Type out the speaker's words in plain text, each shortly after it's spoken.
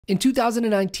In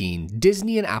 2019,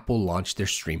 Disney and Apple launched their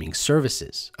streaming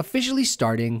services, officially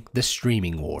starting the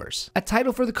Streaming Wars, a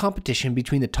title for the competition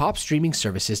between the top streaming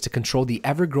services to control the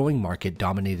ever-growing market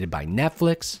dominated by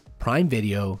Netflix,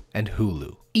 PrimeVideo, and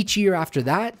Hulu. Each year after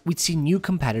that, we'd see new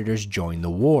competitors join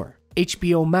the war.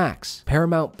 HBO Max,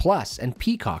 Paramount Plus, and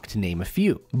Peacock to name a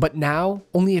few. But now,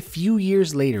 only a few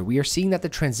years later, we are seeing that the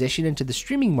transition into the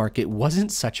streaming market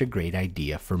wasn't such a great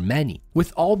idea for many,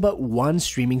 with all but one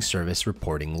streaming service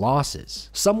reporting losses.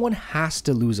 Someone has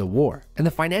to lose a war, and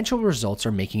the financial results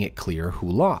are making it clear who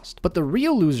lost. But the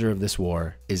real loser of this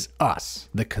war is us,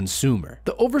 the consumer.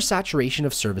 The oversaturation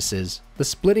of services, the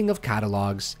splitting of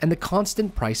catalogs, and the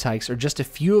constant price hikes are just a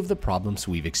few of the problems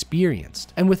we've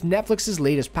experienced. And with Netflix's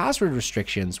latest password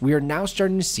restrictions, we are now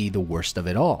starting to see the worst of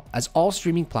it all, as all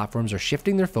streaming platforms are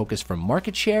shifting their focus from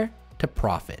market share to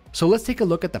profit. So let's take a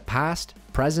look at the past,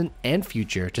 present, and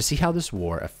future to see how this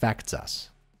war affects us.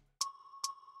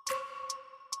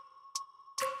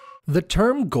 The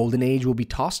term golden age will be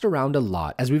tossed around a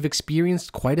lot as we've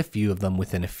experienced quite a few of them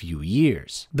within a few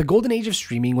years. The golden age of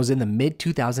streaming was in the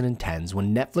mid-2010s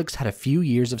when Netflix had a few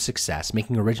years of success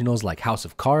making originals like House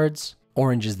of Cards,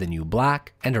 Orange is the New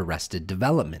Black, and Arrested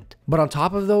Development. But on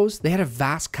top of those, they had a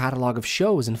vast catalog of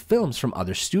shows and films from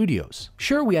other studios.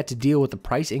 Sure, we had to deal with the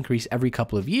price increase every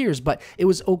couple of years, but it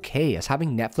was okay as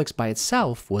having Netflix by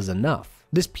itself was enough.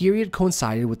 This period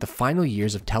coincided with the final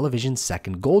years of television's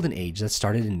second golden age that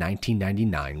started in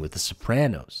 1999 with The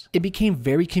Sopranos. It became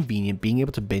very convenient being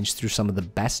able to binge through some of the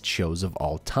best shows of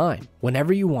all time,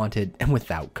 whenever you wanted and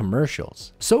without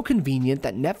commercials. So convenient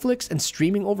that Netflix and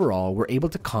streaming overall were able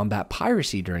to combat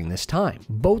piracy during this time.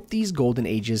 Both these golden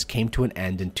ages came to an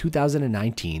end in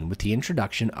 2019 with the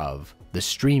introduction of the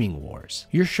streaming wars.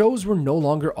 Your shows were no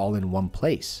longer all in one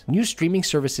place. New streaming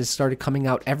services started coming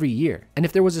out every year, and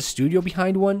if there was a studio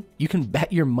behind one, you can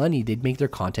bet your money they'd make their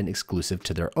content exclusive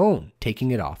to their own,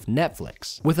 taking it off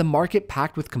Netflix. With a market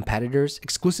packed with competitors,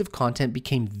 exclusive content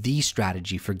became the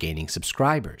strategy for gaining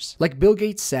subscribers. Like Bill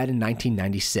Gates said in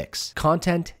 1996,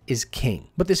 content is king.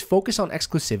 But this focus on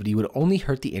exclusivity would only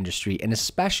hurt the industry and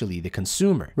especially the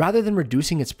consumer. Rather than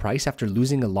reducing its price after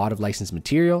losing a lot of licensed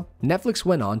material, Netflix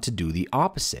went on to do the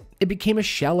opposite. It became a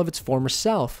shell of its former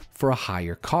self for a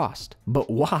higher cost.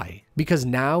 But why? Because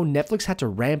now Netflix had to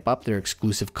ramp up their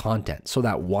exclusive content so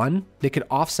that 1, they could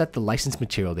offset the licensed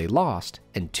material they lost,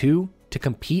 and 2, to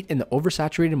compete in the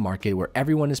oversaturated market where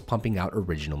everyone is pumping out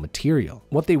original material.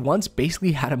 What they once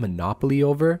basically had a monopoly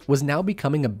over was now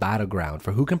becoming a battleground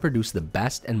for who can produce the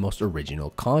best and most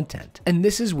original content. And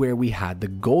this is where we had the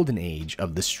golden age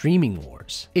of the streaming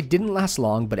wars. It didn't last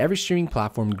long, but every streaming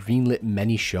platform greenlit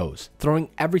many shows,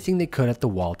 throwing everything they could at the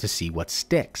wall to see what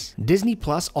sticks. Disney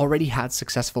Plus already had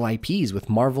successful IPs with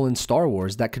Marvel and Star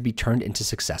Wars that could be turned into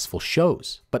successful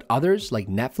shows, but others like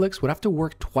Netflix would have to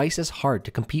work twice as hard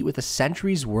to compete with a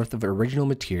centuries worth of original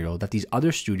material that these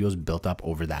other studios built up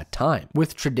over that time.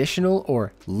 With traditional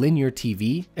or linear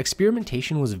TV,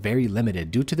 experimentation was very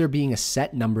limited due to there being a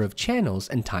set number of channels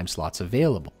and time slots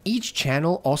available. Each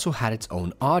channel also had its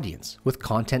own audience, with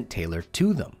content tailored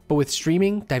to them. But with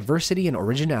streaming, diversity and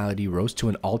originality rose to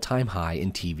an all-time high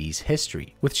in TV's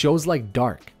history, with shows like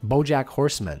Dark, Bojack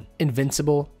Horseman,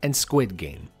 Invincible, and Squid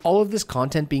Game. All of this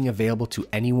content being available to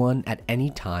anyone at any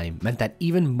time meant that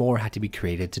even more had to be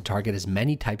created to target as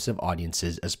many types of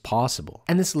audiences as possible.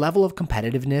 And this level of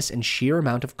competitiveness and sheer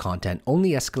amount of content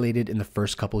only escalated in the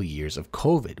first couple years of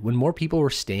COVID, when more people were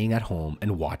staying at home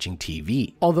and watching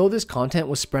TV. Although this content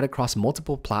was spread across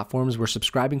multiple platforms where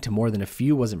subscribing to more than a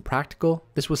few wasn't practical,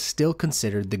 this was still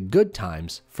considered the good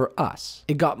times for us.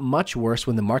 It got much worse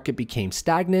when the market became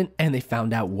stagnant and they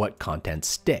found out what content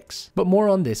sticks. But more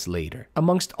on this later.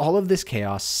 Amongst all of this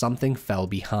chaos, something fell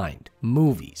behind: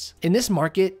 movies. In this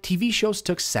market, TV shows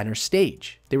took center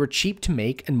stage. They were cheap to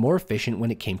make and more efficient when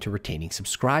it came to retaining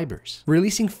subscribers.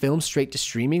 Releasing films straight to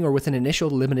streaming or with an initial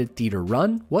limited theater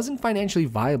run wasn't financially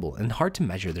viable and hard to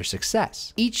measure their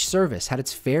success. Each service had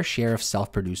its fair share of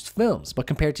self-produced films, but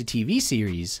compared to TV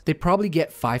series, they probably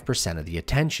get 5% of the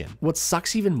attention. What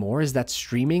sucks even more is that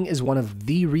streaming is one of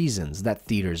the reasons that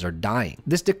theaters are dying.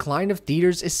 This decline of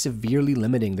theaters is severely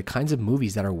limiting the kinds of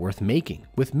movies that are worth making,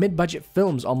 with mid-budget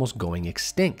films almost going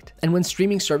extinct. And when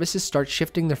streaming services start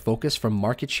shifting their focus from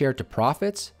market share to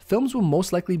profits, films will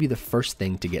most likely be the first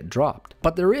thing to get dropped.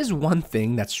 But there is one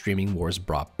thing that streaming wars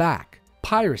brought back: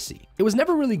 Piracy. It was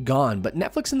never really gone, but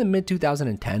Netflix in the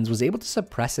mid-2010s was able to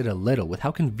suppress it a little with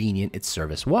how convenient its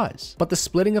service was. But the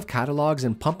splitting of catalogs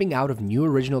and pumping out of new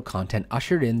original content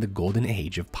ushered in the golden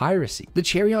age of piracy. The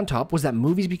cherry on top was that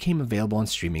movies became available on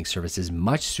streaming services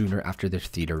much sooner after their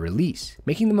theater release,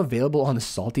 making them available on the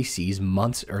salty seas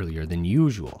months earlier than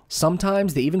usual.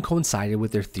 Sometimes they even coincided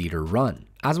with their theater run,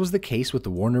 as was the case with the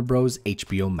Warner Bros.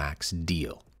 HBO Max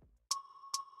deal.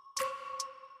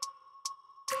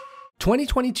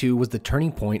 2022 was the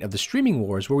turning point of the streaming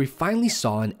wars where we finally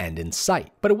saw an end in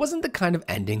sight, but it wasn't the kind of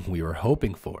ending we were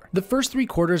hoping for. The first 3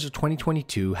 quarters of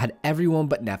 2022 had everyone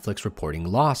but Netflix reporting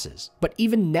losses, but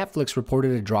even Netflix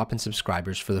reported a drop in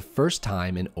subscribers for the first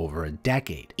time in over a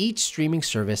decade. Each streaming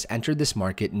service entered this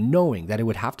market knowing that it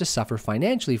would have to suffer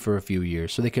financially for a few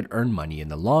years so they could earn money in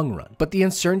the long run. But the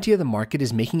uncertainty of the market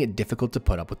is making it difficult to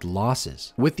put up with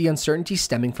losses, with the uncertainty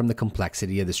stemming from the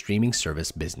complexity of the streaming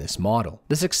service business model.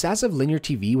 The success of linear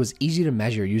TV was easy to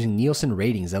measure using Nielsen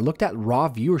ratings that looked at raw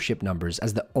viewership numbers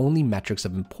as the only metrics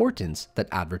of importance that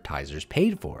advertisers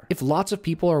paid for. If lots of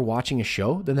people are watching a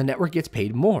show, then the network gets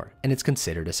paid more, and it's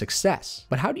considered a success.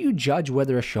 But how do you judge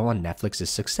whether a show on Netflix is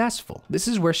successful? This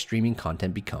is where streaming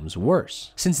content becomes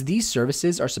worse. Since these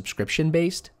services are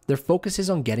subscription-based, their focus is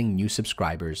on getting new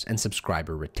subscribers and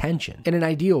subscriber retention. In an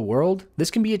ideal world,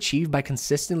 this can be achieved by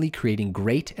consistently creating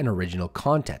great and original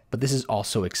content, but this is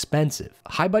also expensive.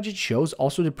 High-budget shows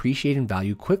also depreciate in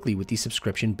value quickly with these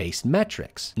subscription-based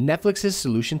metrics. Netflix's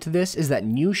solution to this is that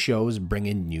new shows bring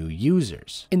in new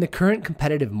users. In the current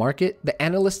competitive market, the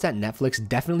analysts at Netflix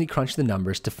definitely crunch the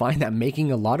numbers to find that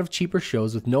making a lot of cheaper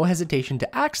shows with no hesitation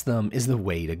to axe them is the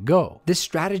way to go. This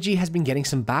strategy has been getting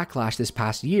some backlash this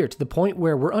past year to the point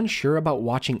where we're unsure about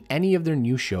watching any of their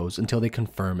new shows until they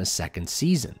confirm a second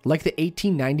season, like the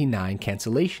 $18.99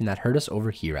 cancellation that hurt us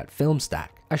over here at Filmstack.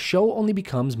 A show only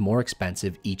becomes more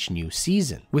expensive each new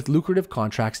season, with lucrative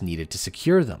contracts needed to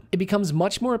secure them. It becomes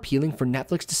much more appealing for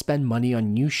Netflix to spend money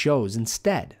on new shows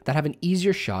instead, that have an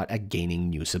easier shot at gaining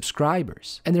new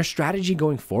subscribers. And their strategy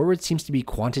going forward seems to be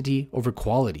quantity over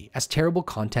quality, as terrible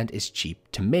content is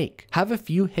cheap to make. Have a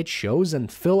few hit shows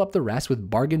and fill up the rest with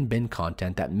bargain bin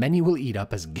content that many will eat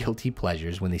up as guilty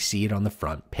pleasures when they see it on the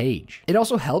front page. It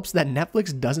also helps that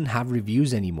Netflix doesn't have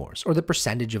reviews anymore, or the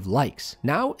percentage of likes.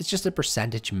 Now it's just a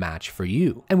percentage match for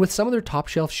you. And with some of their top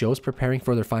shelf shows preparing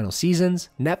for their final seasons,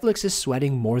 Netflix is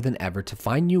sweating more than ever to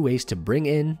find new ways to bring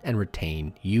in and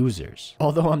retain users.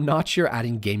 Although I'm not sure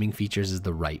adding gaming features is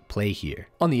the right play here.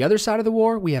 On the other side of the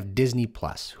war, we have Disney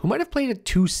Plus, who might have played it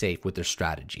too safe with their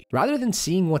strategy. Rather than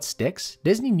seeing what sticks,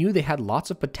 Disney knew they had lots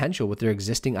of potential with their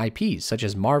existing IPs, such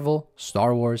as Marvel,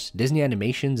 Star Wars, Disney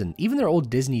Animations, and even their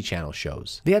old Disney Channel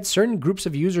shows. They had certain groups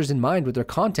of users in mind with their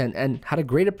content and had a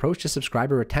great approach to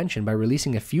subscriber retention by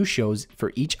releasing a few shows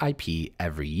for each IP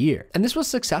every year. And this was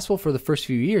successful for the first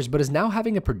few years, but is now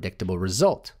having a predictable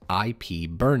result: IP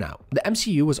burnout. The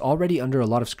MCU was already under a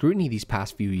lot of scrutiny these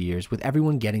past few years, with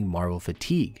everyone getting Marvel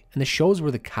fatigue, and the shows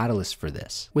were the catalyst for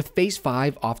this. With Phase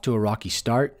 5 off to a rocky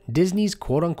start, Disney's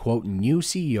quote-unquote new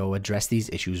CEO addressed these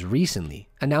issues recently,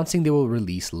 announcing they will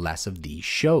release less of these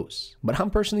shows. But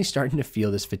I'm personally starting to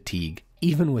feel this fatigue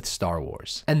even with Star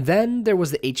Wars. And then there was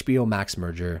the HBO Max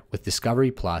merger with Discovery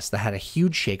Plus that had a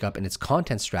huge shakeup in its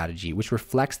content strategy, which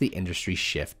reflects the industry's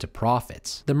shift to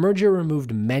profits. The merger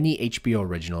removed many HBO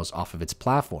originals off of its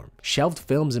platform, shelved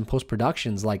films in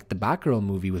post-productions like the Batgirl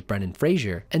movie with Brendan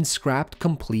Fraser, and scrapped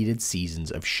completed seasons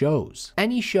of shows.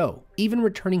 Any show, even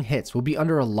returning hits, will be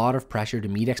under a lot of pressure to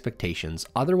meet expectations,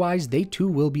 otherwise they too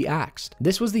will be axed.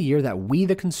 This was the year that we,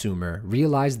 the consumer,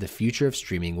 realized the future of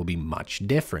streaming will be much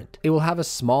different. It will have a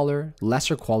smaller,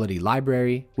 lesser quality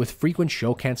library with frequent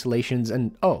show cancellations,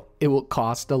 and it will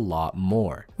cost a lot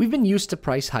more. We've been used to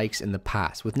price hikes in the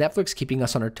past, with Netflix keeping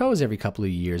us on our toes every couple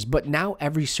of years, but now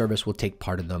every service will take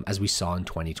part of them, as we saw in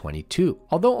 2022.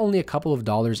 Although only a couple of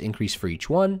dollars increase for each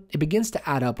one, it begins to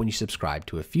add up when you subscribe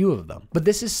to a few of them. But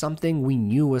this is something we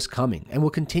knew was coming, and will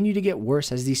continue to get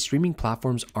worse as these streaming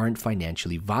platforms aren't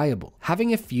financially viable.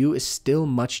 Having a few is still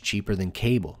much cheaper than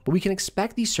cable, but we can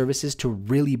expect these services to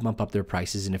really bump up their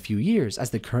prices in a few years, as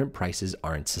the current prices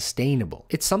aren't sustainable.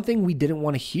 It's something we didn't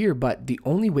want to hear, but the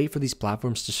only way for these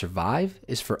platforms to survive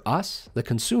is for us, the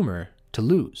consumer, to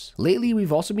lose. Lately,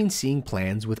 we've also been seeing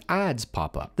plans with ads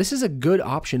pop up. This is a good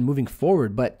option moving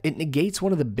forward, but it negates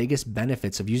one of the biggest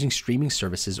benefits of using streaming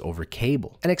services over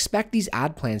cable. And expect these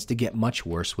ad plans to get much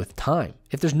worse with time.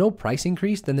 If there's no price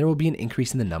increase, then there will be an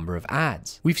increase in the number of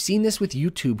ads. We've seen this with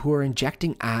YouTube, who are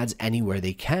injecting ads anywhere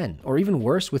they can, or even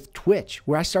worse with Twitch,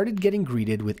 where I started getting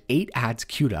greeted with 8 ads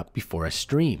queued up before a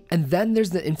stream. And then there's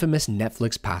the infamous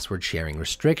Netflix password sharing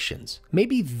restrictions.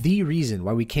 Maybe the reason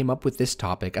why we came up with this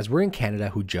topic, as we're in Canada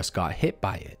who just got hit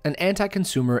by it. An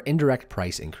anti-consumer indirect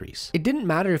price increase. It didn't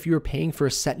matter if you were paying for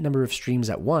a set number of streams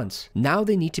at once, now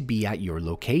they need to be at your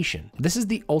location. This is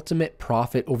the ultimate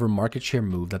profit over market share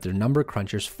move that their number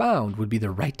crunchers found would be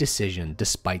the right decision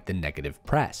despite the negative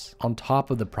press, on top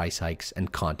of the price hikes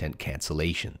and content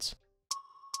cancellations.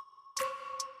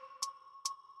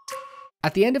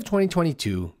 At the end of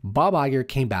 2022, Bob Iger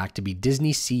came back to be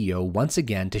Disney's CEO once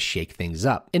again to shake things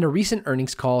up. In a recent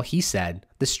earnings call, he said,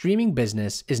 "The streaming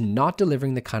business is not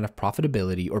delivering the kind of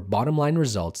profitability or bottom line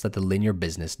results that the linear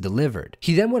business delivered."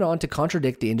 He then went on to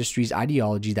contradict the industry's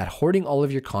ideology that hoarding all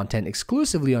of your content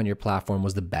exclusively on your platform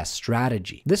was the best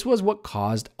strategy. This was what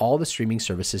caused all the streaming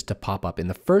services to pop up in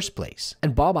the first place.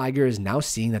 And Bob Iger is now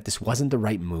seeing that this wasn't the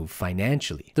right move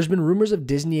financially. There's been rumors of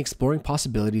Disney exploring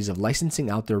possibilities of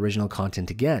licensing out their original content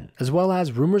again, as well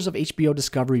as rumors of HBO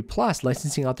Discovery Plus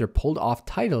licensing out their pulled off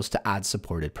titles to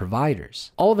ad-supported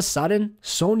providers. All of a sudden,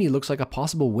 Sony looks like a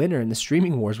possible winner in the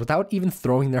streaming wars without even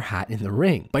throwing their hat in the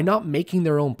ring. By not making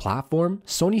their own platform,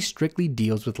 Sony strictly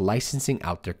deals with licensing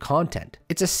out their content.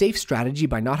 It's a safe strategy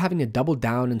by not having to double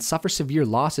down and suffer severe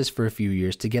losses for a few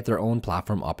years to get their own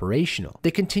platform operational.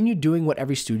 They continue doing what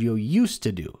every studio used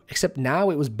to do, except now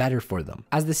it was better for them.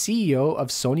 As the CEO of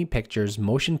Sony Pictures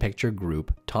Motion Picture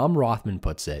Group, Tom Rothman,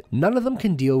 puts it, "None of them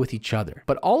can deal with each other,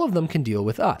 but all of them can deal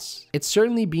with us." It's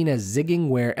certainly been a zigging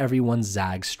where everyone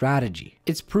zags strategy.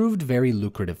 It's proved very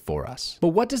lucrative for us. But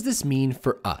what does this mean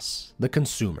for us, the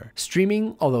consumer?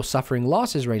 Streaming, although suffering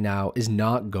losses right now, is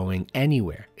not going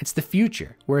anywhere. It's the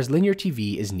future, whereas linear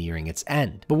TV is nearing its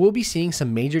end. But we'll be seeing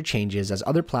some major changes as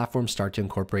other platforms start to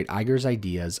incorporate Iger's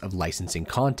ideas of licensing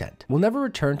content. We'll never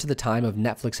return to the time of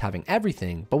Netflix having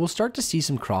everything, but we'll start to see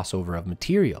some crossover of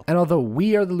material. And although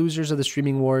we are the losers of the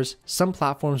streaming wars, some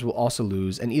platforms will also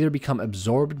lose and either become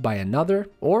absorbed by another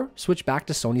or switch back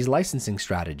to Sony's licensing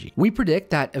strategy. We predict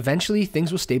that eventually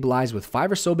things will stabilize with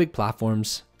 5 or so big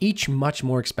platforms, each much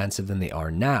more expensive than they are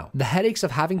now. The headaches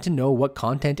of having to know what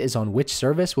content is on which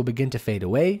service will begin to fade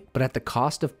away, but at the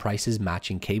cost of prices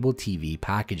matching cable TV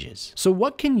packages. So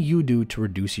what can you do to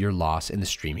reduce your loss in the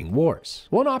streaming wars?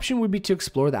 One option would be to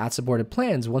explore the ad-supported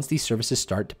plans once these services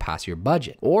start to pass your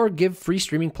budget, or give free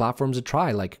streaming platforms a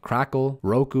try like Crackle,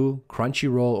 Roku,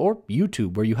 Crunchyroll, or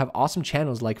YouTube, where you have awesome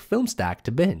channels like Filmstack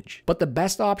to binge. But the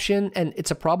best option, and it's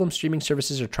a problem streaming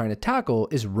services are trying to tackle,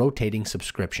 is rotating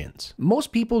subscriptions.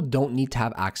 Most people don't need to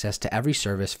have access to every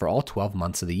service for all 12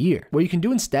 months of the year. What you can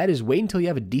do instead is wait until you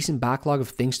have a decent backlog of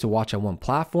things to watch on one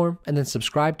platform and then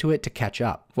subscribe to it to catch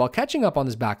up. While catching up on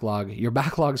this backlog, your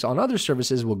backlogs on other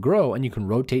services will grow and you can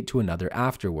rotate to another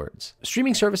afterwards.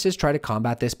 Streaming services try to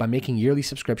combat this by making yearly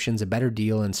subscriptions a better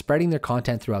deal and spreading their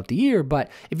content throughout the year, but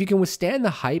if you can withstand the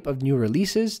hype of new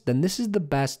releases, then this is the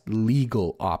best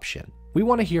legal option. We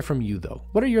want to hear from you though.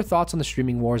 What are your thoughts on the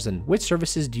streaming wars and which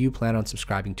services do you plan on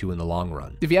subscribing to in the long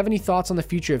run? If you have any thoughts on the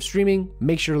future of streaming,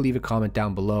 make sure to leave a comment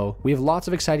down below. We have lots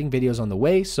of exciting videos on the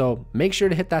way, so make sure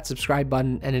to hit that subscribe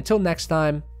button, and until next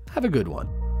time, have a good one.